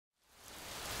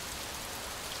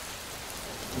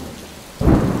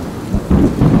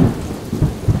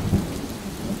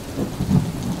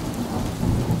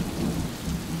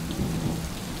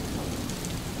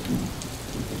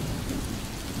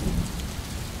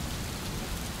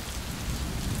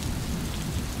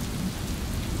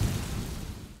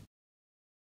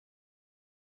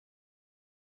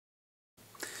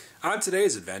On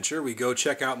today's adventure, we go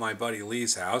check out my buddy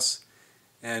Lee's house,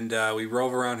 and we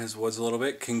rove around his woods a little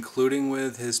bit, concluding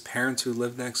with his parents who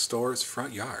live next door's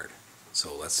front yard.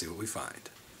 So let's see what we find.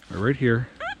 We're right here.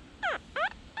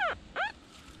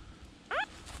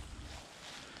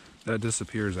 That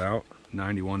disappears out,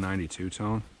 91, 92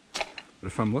 tone. But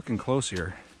if I'm looking close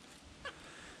here, I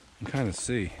can kind of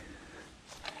see.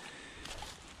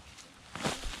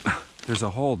 There's a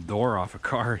whole door off a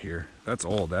car here. That's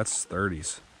old, that's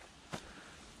 30s.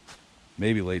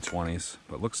 Maybe late 20s,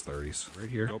 but looks 30s. Right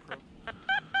here.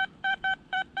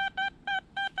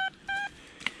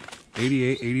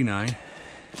 88, 89.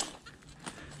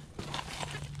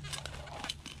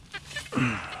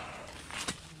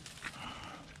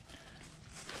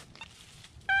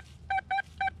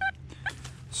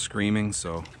 Screaming,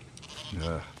 so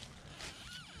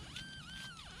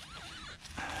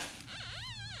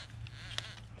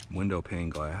window pane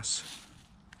glass.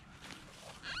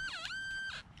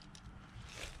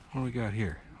 What do we got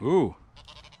here? Ooh,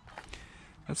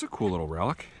 that's a cool little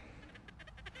relic.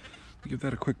 Give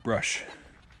that a quick brush.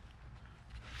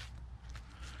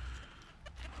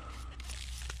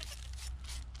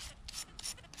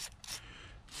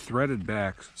 Threaded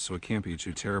back, so it can't be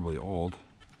too terribly old.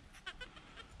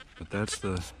 But that's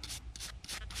the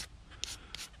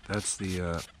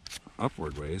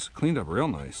upward ways. Cleaned up real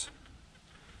nice.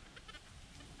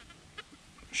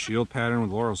 Shield pattern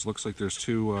with laurels. Looks like there's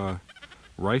two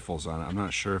rifles on it. I'm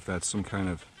not sure if that's some kind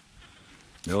of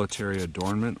military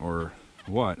adornment or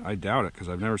what. I doubt it because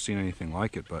I've never seen anything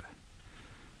like it, but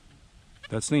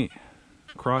that's neat.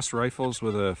 Crossed rifles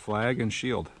with a flag and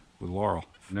shield with laurel.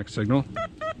 Next signal.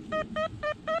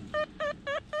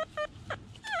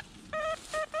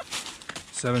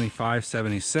 $75,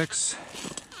 $76.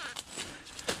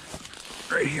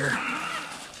 Right here.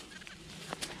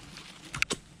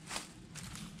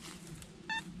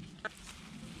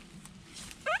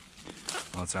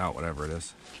 Well, it's out, whatever it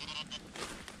is.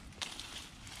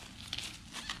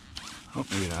 Oh,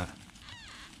 maybe not.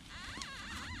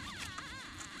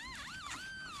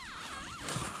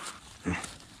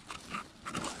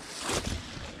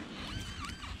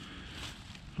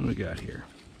 What do we got here?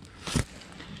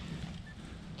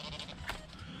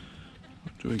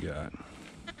 What do we got?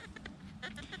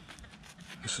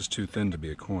 This is too thin to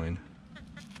be a coin.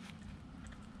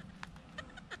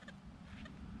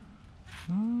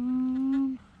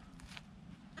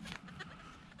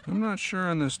 I'm not sure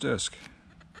on this disc.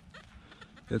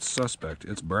 It's suspect.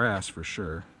 It's brass for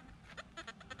sure.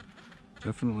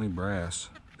 Definitely brass.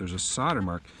 There's a solder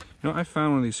mark. You know, I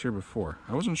found one of these here before.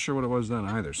 I wasn't sure what it was then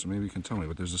either, so maybe you can tell me.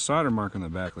 But there's a solder mark on the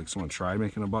back, like someone tried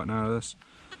making a button out of this.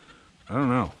 I don't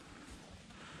know.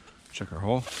 Check our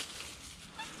hole.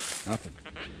 Nothing.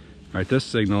 All right, this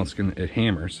signal, it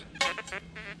hammers.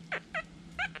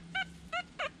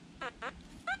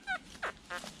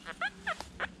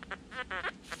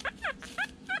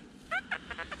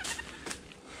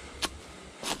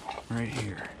 Right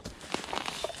here.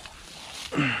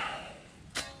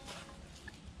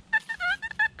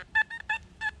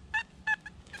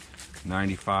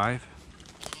 $95.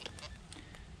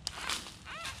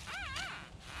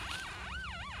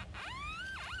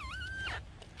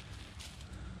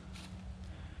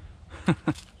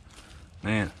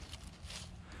 Man,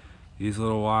 these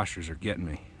little washers are getting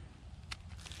me.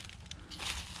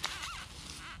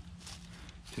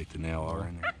 Take the nail over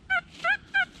in there.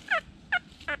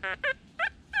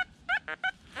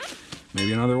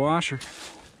 Maybe another washer.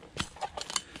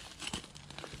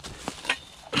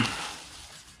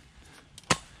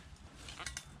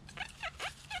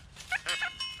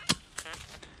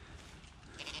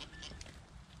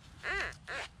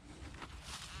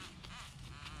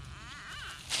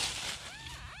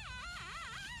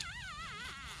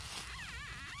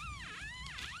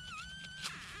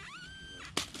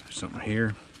 There's something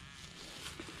here.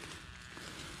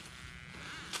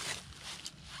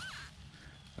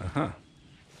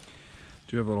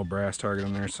 Do have a little brass target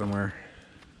in there somewhere.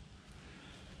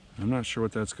 I'm not sure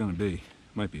what that's going to be.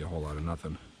 Might be a whole lot of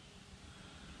nothing.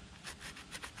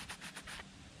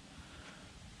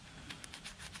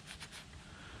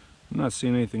 I'm not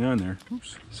seeing anything on there.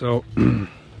 Oops. So,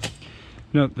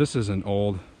 no, this isn't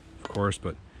old, of course,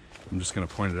 but I'm just going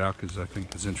to point it out because I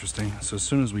think it's interesting. So as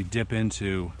soon as we dip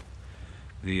into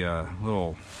the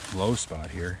little low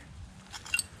spot here,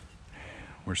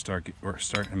 we're starting.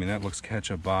 I mean, that looks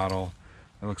ketchup bottle.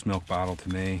 That looks milk bottle to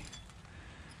me.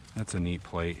 That's a neat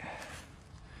plate.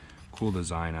 Cool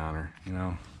design on her, you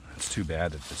know. It's too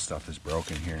bad that this stuff is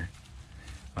broken here.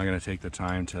 I'm gonna take the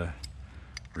time to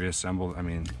reassemble. I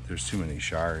mean, there's too many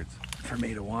shards for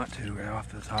me to want to right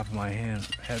off the top of my head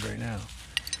right now.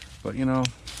 But you know,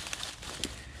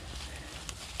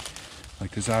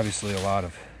 like there's obviously a lot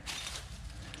of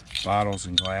bottles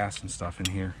and glass and stuff in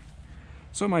here.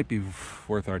 So it might be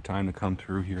worth our time to come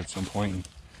through here at some point and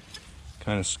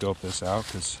kind of scope this out,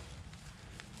 because,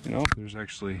 you know, there's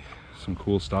actually some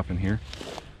cool stuff in here.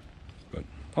 But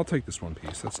I'll take this one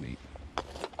piece, that's neat.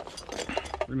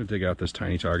 We're gonna dig out this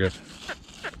tiny target.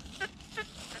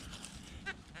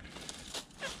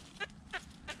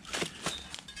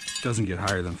 Doesn't get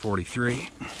higher than 43.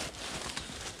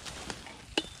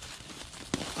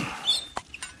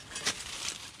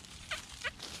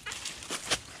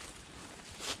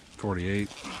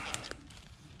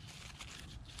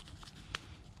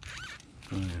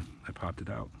 Oh yeah, I popped it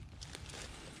out.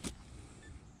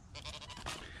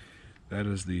 That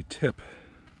is the tip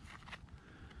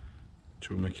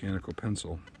to a mechanical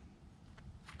pencil.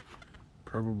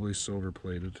 Probably silver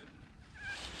plated.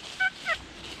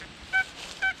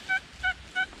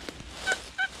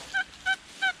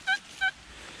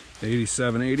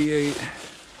 $87, $88.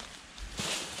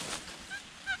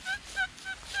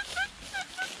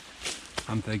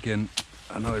 I'm thinking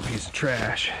another piece of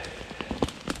trash.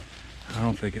 I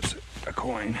don't think it's a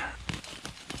coin.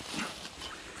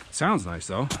 Sounds nice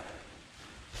though.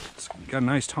 It's got a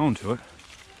nice tone to it.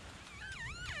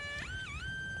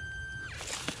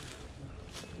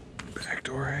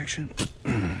 Backdoor action.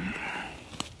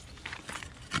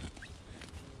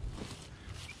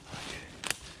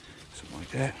 Something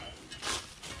like that.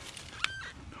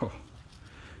 Oh,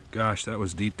 gosh, that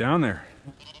was deep down there.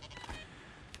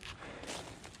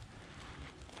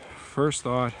 First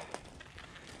thought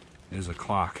is a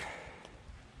clock,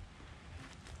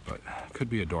 but it could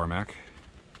be a Dormac.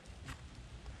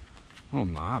 Little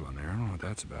knob on there, I don't know what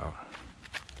that's about.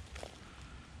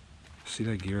 See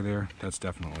that gear there? That's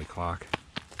definitely clock.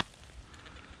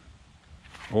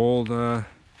 Old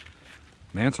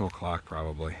mantle clock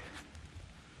probably.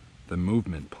 The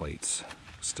movement plates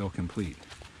still complete.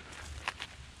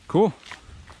 Cool.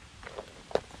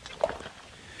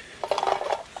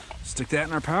 Stick that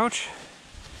in our pouch.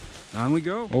 On we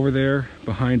go. Over there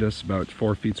behind us, about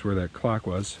 4 feet's where that clock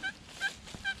was.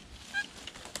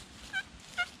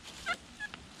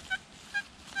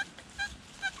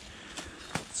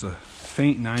 It's a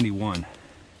faint 91.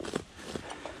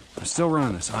 I'm still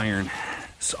running this iron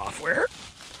software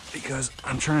because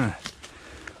I'm trying to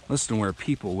listen to where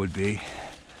people would be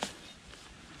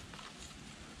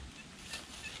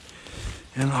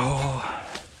in the hole.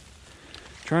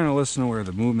 Trying to listen to where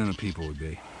the movement of people would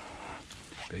be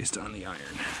based on the iron.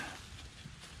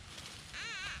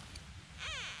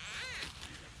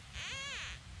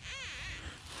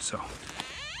 So,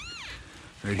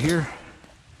 right here,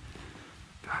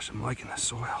 gosh, I'm liking the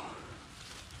soil.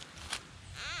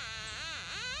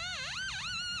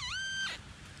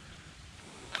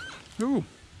 Ooh,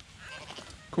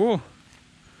 cool.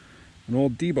 An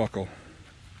old D-buckle.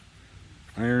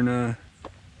 Iron, I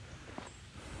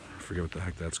forget what the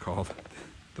heck that's called.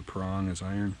 The prong is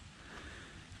iron,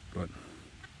 but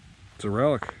it's a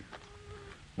relic.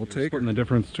 We'll take it. Splitting the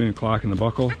difference between the clock and the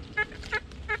buckle.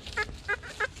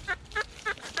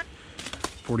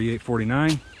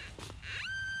 48.49.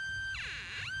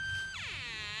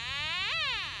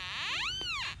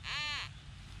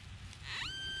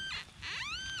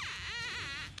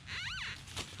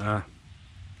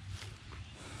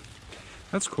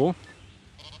 That's cool.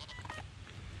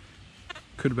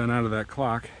 Could have been out of that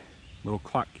clock. Little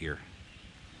clock gear.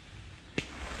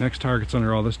 Next target's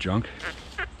under all this junk.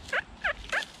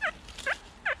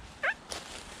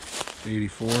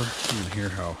 84. You can hear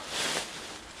how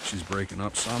she's breaking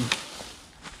up some.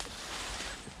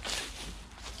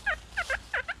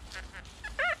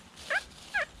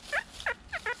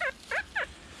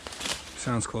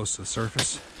 Sounds close to the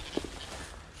surface.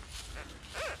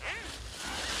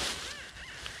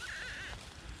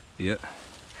 Yeah.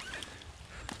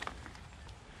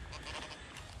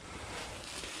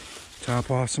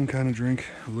 Top off some kind of drink,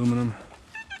 aluminum.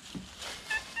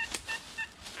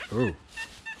 Oh.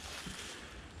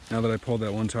 Now that I pulled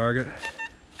that one target,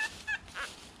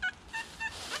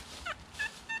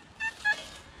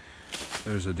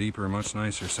 there's a deeper, much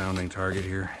nicer sounding target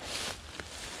here.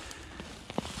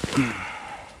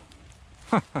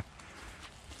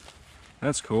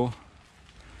 That's cool.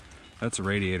 That's a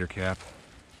radiator cap.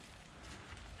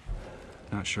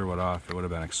 Not sure what off. It would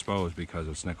have been exposed because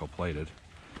it's nickel plated.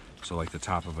 So like the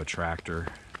top of a tractor,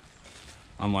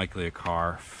 unlikely a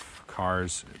car.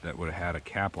 Cars that would have had a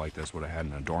cap like this would have had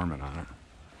an adornment on it.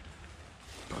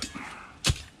 But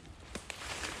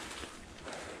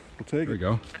we'll take it. There we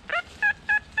go.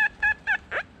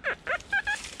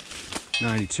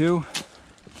 92.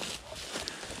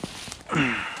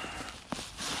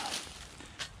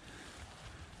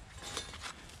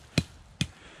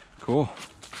 Cool.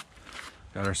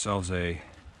 Got ourselves a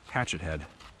hatchet head.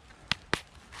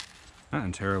 Not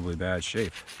in terribly bad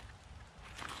shape.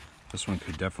 This one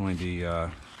could definitely be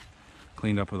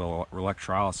cleaned up with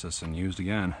electrolysis and used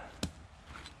again.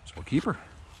 So we'll keep her.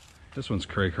 This one's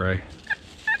cray-cray.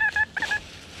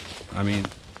 I mean,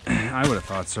 I would have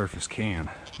thought surface can,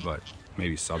 but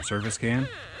maybe subsurface can?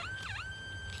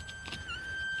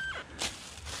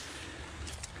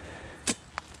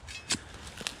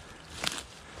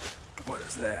 What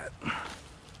is that?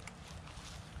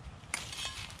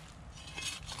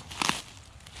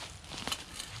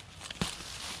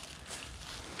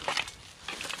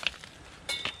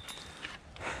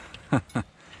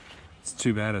 It's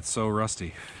too bad it's so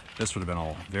rusty. This would have been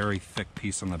a very thick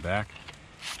piece on the back.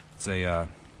 It's a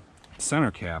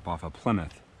center cap off a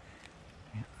Plymouth.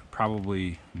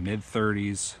 Probably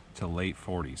mid-30s to late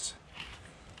 40s.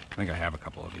 I think I have a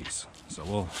couple of these,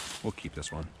 so we'll keep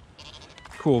this one.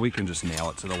 Cool, we can just nail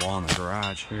it to the wall in the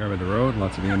garage. Here we are by the road,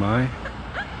 lots of EMI.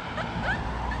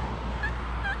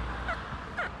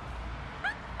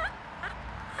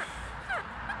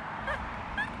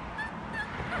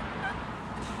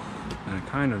 And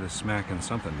kind of is smacking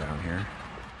something down here.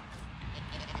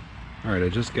 Alright, I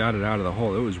just got it out of the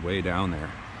hole. It was way down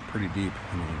there. Pretty deep.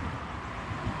 I mean,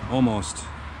 almost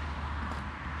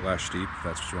flesh deep, if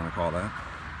that's what you want to call that.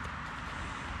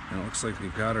 And it looks like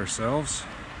we've got ourselves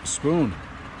a spoon.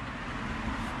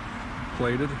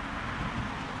 Plated. You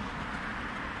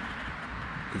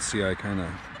can see I kind of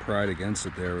pried against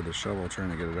it there with the shovel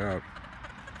trying to get it out.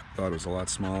 Thought it was a lot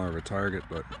smaller of a target,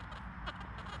 but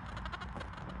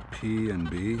P and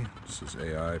B. This is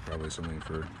AI, probably something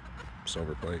for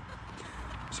silver plate.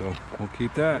 So we'll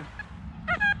keep that.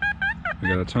 We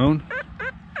got a tone.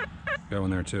 Got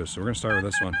one there too. So we're gonna start with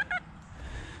this one.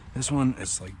 This one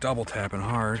is like double tapping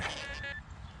hard.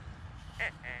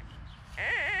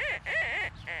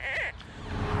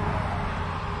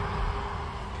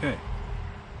 Okay.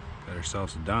 Got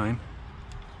ourselves a dime.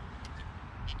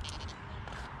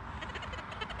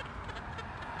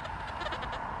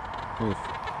 Oof.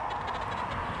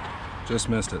 Just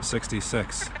missed it,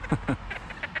 66.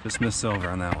 Just missed silver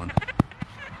on that one.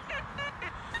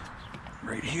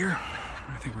 Right here,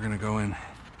 I think we're gonna go in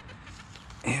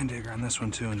and dig on this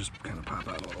one too and just kind of pop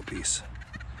out a little piece.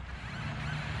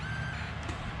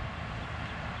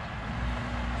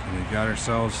 And we got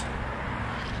ourselves,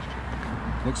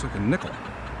 looks like a nickel.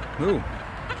 Ooh,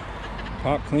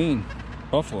 pop clean,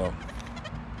 buffalo.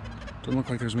 Doesn't look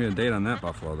like there's been a date on that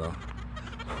buffalo though.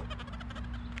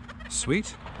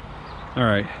 Sweet. All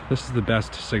right, this is the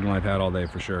best signal I've had all day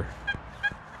for sure.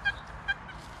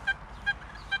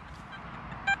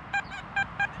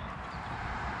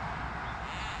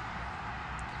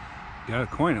 Got a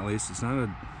coin at least. It's not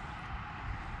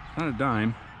a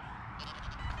dime.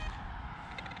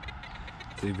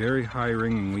 It's a very high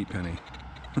ringing wheat penny.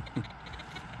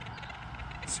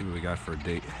 Let's see what we got for a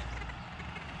date.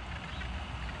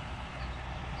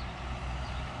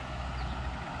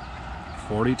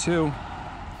 $42.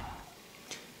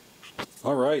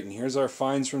 All right, and here's our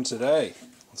finds from today.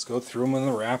 Let's go through them in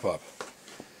the wrap up.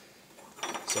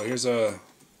 So here's one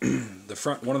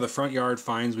of the front yard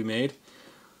finds we made.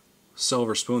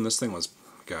 Silver spoon. This thing was,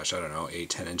 gosh, I don't know,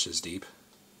 8-10 inches deep.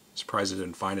 Surprised I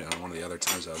didn't find it on one of the other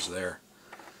times I was there.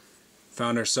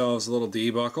 Found ourselves a little D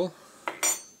buckle.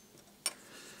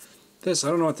 This, I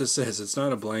don't know what this is. It's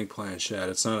not a blank planchette.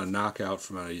 It's not a knockout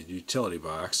from a utility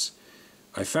box.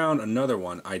 I found another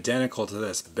one identical to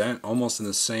this, bent almost in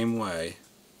the same way,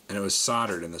 and it was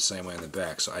soldered in the same way in the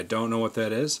back. So I don't know what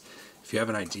that is. If you have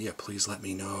an idea, please let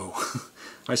me know.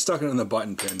 I stuck it in the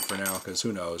button pin for now, because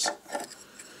who knows.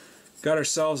 Got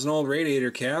ourselves an old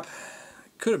radiator cap.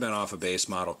 Could have been off a base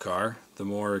model car. The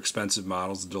more expensive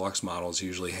models, the deluxe models,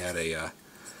 usually had a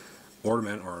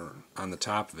ornament or on the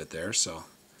top of it there. So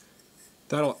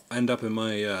that'll end up in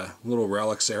my little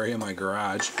relics area in my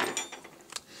garage.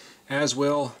 As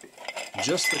will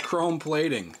just the chrome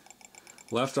plating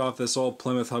left off this old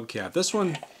Plymouth hubcap. This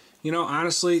one, you know,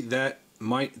 honestly, that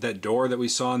door that we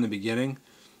saw in the beginning,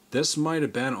 this might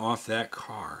have been off that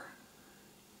car.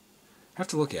 I have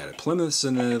to look at it. Plymouths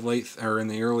in the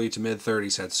early to mid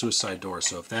 30s had suicide doors,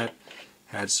 so if that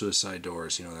had suicide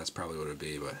doors, you know, that's probably what it would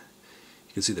be. But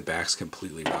you can see the back's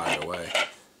completely rotted away.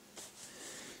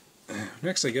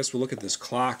 Next, I guess we'll look at this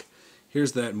clock.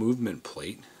 Here's that movement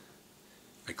plate.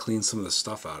 I cleaned some of the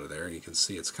stuff out of there, and you can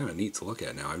see it's kind of neat to look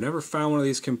at now. I've never found one of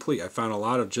these complete. I found a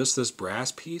lot of just this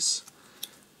brass piece,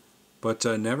 but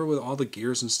never with all the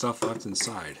gears and stuff left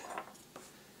inside.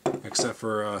 Except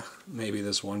for maybe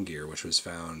this one gear, which was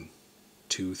found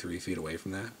 2-3 feet away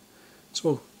from that.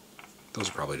 So those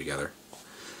are probably together.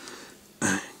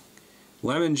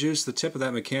 Lemon juice the tip of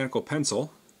that mechanical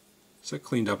pencil. So that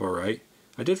cleaned up alright.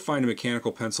 I did find a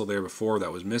mechanical pencil there before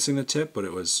that was missing the tip, but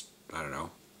it was, I don't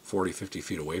know, 40, 50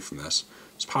 feet away from this.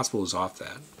 It's possible it was off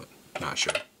that, but not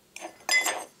sure.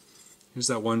 Here's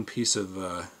that one piece of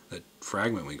that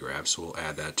fragment we grabbed, so we'll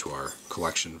add that to our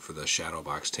collection for the shadow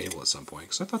box table at some point,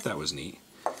 because I thought that was neat.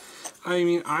 I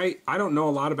mean, I don't know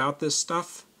a lot about this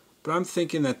stuff, but I'm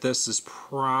thinking that this is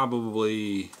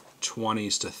probably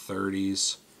 20s to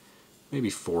 30s, maybe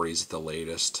 40s at the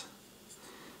latest.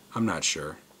 I'm not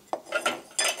sure.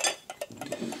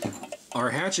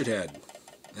 Our hatchet head.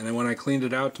 And then when I cleaned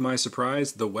it out, to my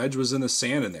surprise, the wedge was in the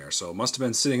sand in there, so it must have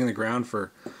been sitting in the ground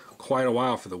for quite a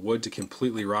while for the wood to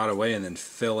completely rot away and then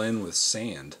fill in with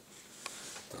sand.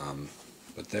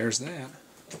 But there's that.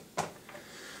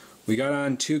 We got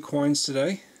on 2 coins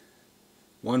today.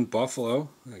 1 buffalo.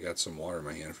 I got some water in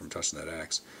my hand from touching that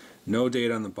axe. No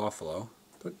date on the buffalo,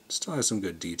 but still has some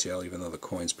good detail even though the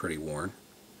coin's pretty worn.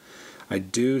 I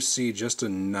do see just a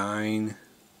 9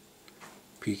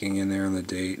 peeking in there on the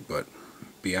date, but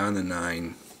beyond the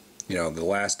 9, you know, the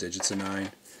last digit's a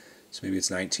 9. So maybe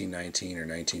it's 1919 or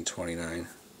 1929.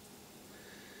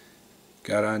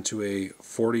 Got onto a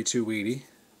 42 Wheatie.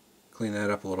 Clean that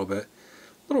up a little bit.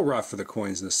 A little rough for the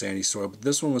coins in the sandy soil, but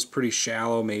this one was pretty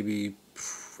shallow, maybe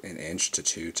an inch to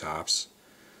 2 tops.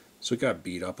 So it got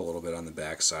beat up a little bit on the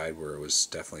back side where it was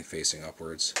definitely facing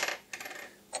upwards.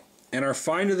 And our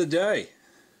find of the day.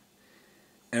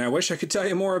 And I wish I could tell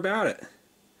you more about it.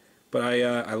 But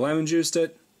I lemon juiced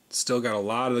it. Still got a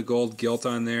lot of the gold gilt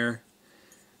on there.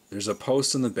 There's a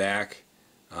post in the back.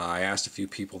 I asked a few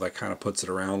people that kind of puts it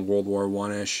around World War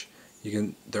I-ish.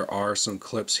 There are some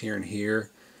clips here and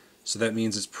here. So that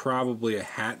means it's probably a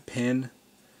hat pin.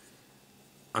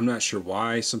 I'm not sure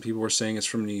why some people were saying it's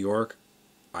from New York.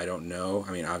 I don't know.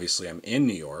 I mean, obviously I'm in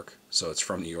New York, so it's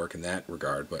from New York in that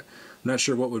regard. But I'm not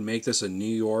sure what would make this a New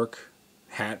York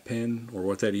hat pin or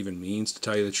what that even means, to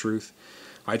tell you the truth.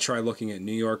 I tried looking at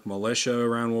New York militia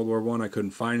around World War I. I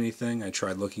couldn't find anything. I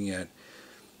tried looking at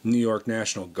New York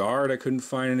National Guard. I couldn't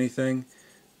find anything.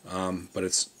 But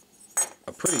it's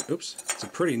a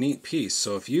pretty neat piece.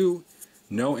 So if you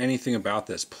know anything about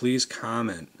this, please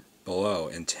comment below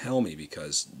and tell me,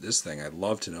 because this thing, I'd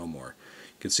love to know more.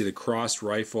 You can see the crossed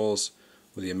rifles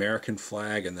with the American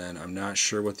flag, and then I'm not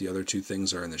sure what the other 2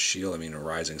 things are in the shield. I mean, a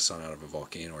rising sun out of a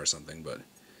volcano or something, but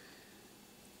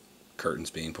curtains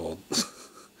being pulled.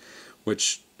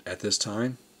 Which, at this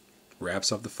time,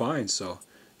 wraps up the find. So,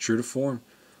 true to form,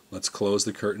 let's close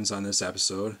the curtains on this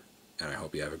episode, and I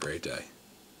hope you have a great day.